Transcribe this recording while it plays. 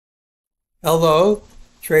Hello,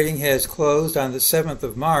 trading has closed on the 7th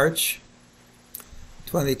of March,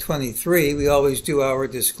 2023. We always do our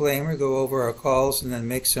disclaimer, go over our calls, and then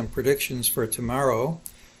make some predictions for tomorrow.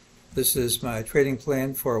 This is my trading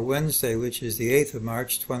plan for Wednesday, which is the 8th of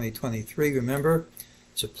March, 2023. Remember,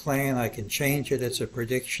 it's a plan. I can change it. It's a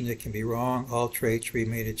prediction. It can be wrong. All trades should be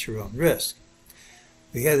made at your own risk.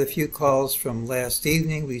 We had a few calls from last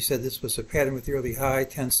evening. We said this was a pattern with the early high.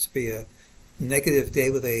 Tends to be a negative day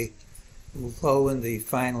with a low in the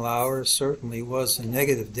final hour. Certainly was a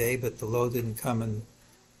negative day, but the low didn't come in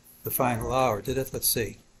the final hour, did it? Let's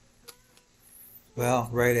see. Well,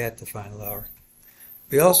 right at the final hour.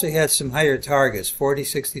 We also had some higher targets, 40,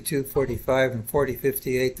 62, 45, and 40,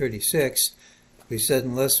 58, 36. We said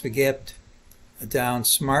unless we gapped down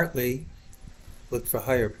smartly, look for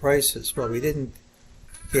higher prices. Well, we didn't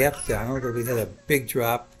gap down, although we had a big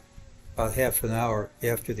drop about half an hour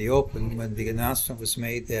after the open when the announcement was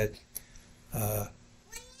made that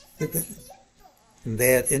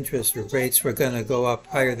that interest rates were going to go up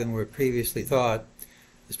higher than were previously thought.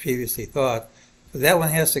 But that one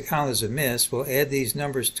has to count as a miss. We'll add these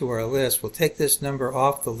numbers to our list. We'll take this number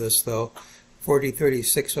off the list, though,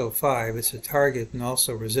 4036.05. It's a target and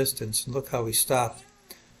also resistance. And look how we stopped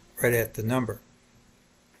right at the number.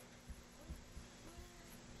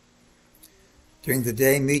 During the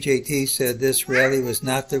day, MEJT said this rally was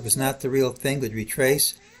not the real thing, would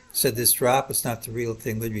retrace. Said this drop was not the real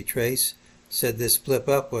thing, would retrace. Said this blip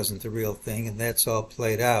up wasn't the real thing, and that's all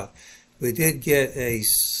played out. We did get a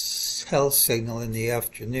sell signal in the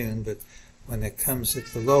afternoon, but when it comes at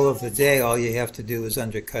the low of the day, all you have to do is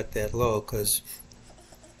undercut that low, because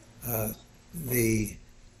the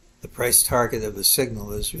price target of the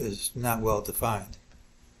signal is not well defined.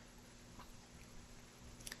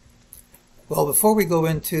 Well, before we go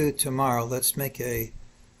into tomorrow, let's make a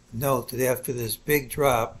note that after this big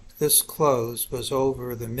drop, this close was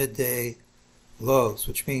over the midday lows,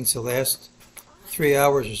 which means the last 3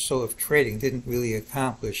 hours or so of trading didn't really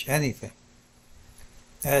accomplish anything.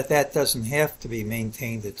 That doesn't have to be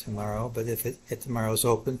maintained at tomorrow, but if at tomorrow's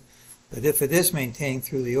open. But if it is maintained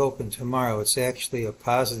through the open tomorrow, it's actually a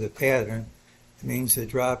positive pattern. It means the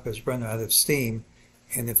drop has run out of steam,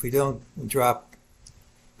 and if we don't drop,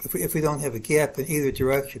 if we don't have a gap in either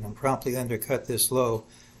direction and promptly undercut this low,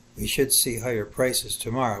 we should see higher prices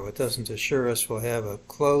tomorrow. It doesn't assure us we'll have a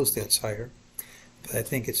close that's higher, but I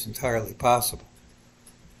think it's entirely possible.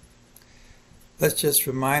 Let's just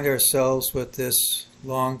remind ourselves what this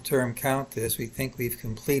long-term count is. We think we've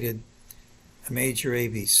completed a major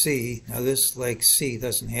ABC. Now this leg C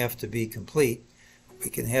doesn't have to be complete. We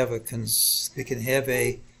can have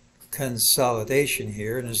a consolidation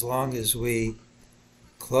here, and as long as we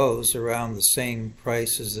close around the same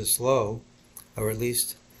price as this low, or at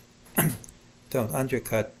least don't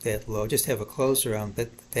undercut that low, just have a close around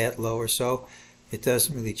that low or so, it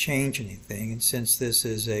doesn't really change anything. And since this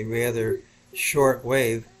is a rather short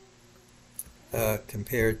wave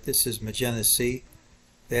this is magenta C,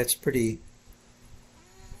 that's pretty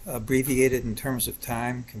abbreviated in terms of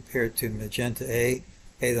time compared to magenta A.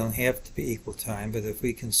 They don't have to be equal time, but if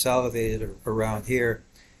we consolidated around here,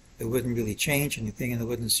 it wouldn't really change anything, and it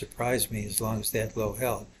wouldn't surprise me as long as that low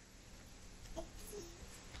held.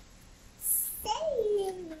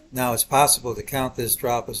 Now it's possible to count this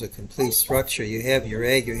drop as a complete structure. You have your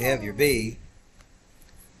A, you have your B,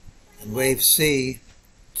 and wave C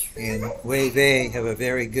and wave A have a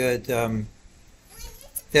very good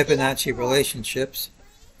Fibonacci relationships.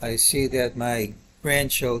 I see that my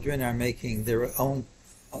grandchildren are making their own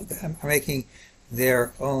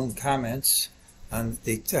comments on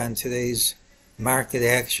today's market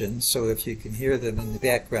action. So if you can hear them in the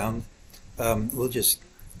background, we'll just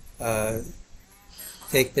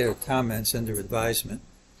take their comments under advisement.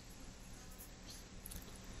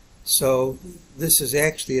 So this is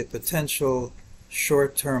actually a potential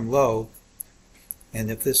short-term low,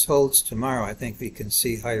 and if this holds tomorrow, I think we can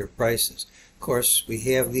see higher prices. Of course, we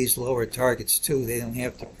have these lower targets too. They don't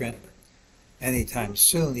have to print anytime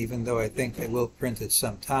soon, even though I think they will print at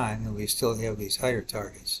some time, and we still have these higher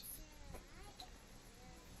targets.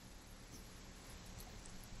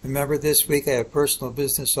 Remember, this week I have personal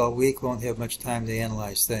business all week, won't have much time to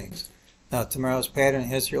analyze things. Now, tomorrow's pattern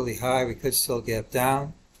has really high. We could still gap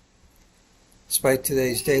down. Despite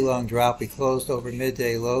today's day-long drop, we closed over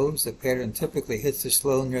midday lows. The pattern typically hits this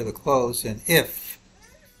low near the close, and if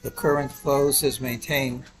the current close is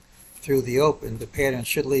maintained through the open, the pattern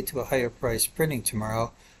should lead to a higher price printing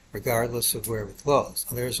tomorrow, regardless of where we close.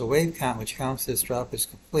 Now, there's a wave count which counts this drop as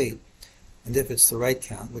complete, and if it's the right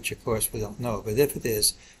count, which of course we don't know, but if it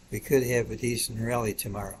is, we could have a decent rally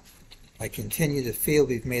tomorrow. I continue to feel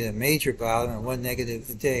we've made a major bottom, and one negative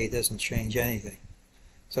a day doesn't change anything.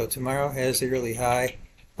 So tomorrow has the early high,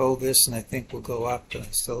 hold this, and I think we'll go up, but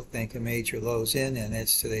I still think a major low's in, and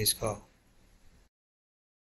that's today's call.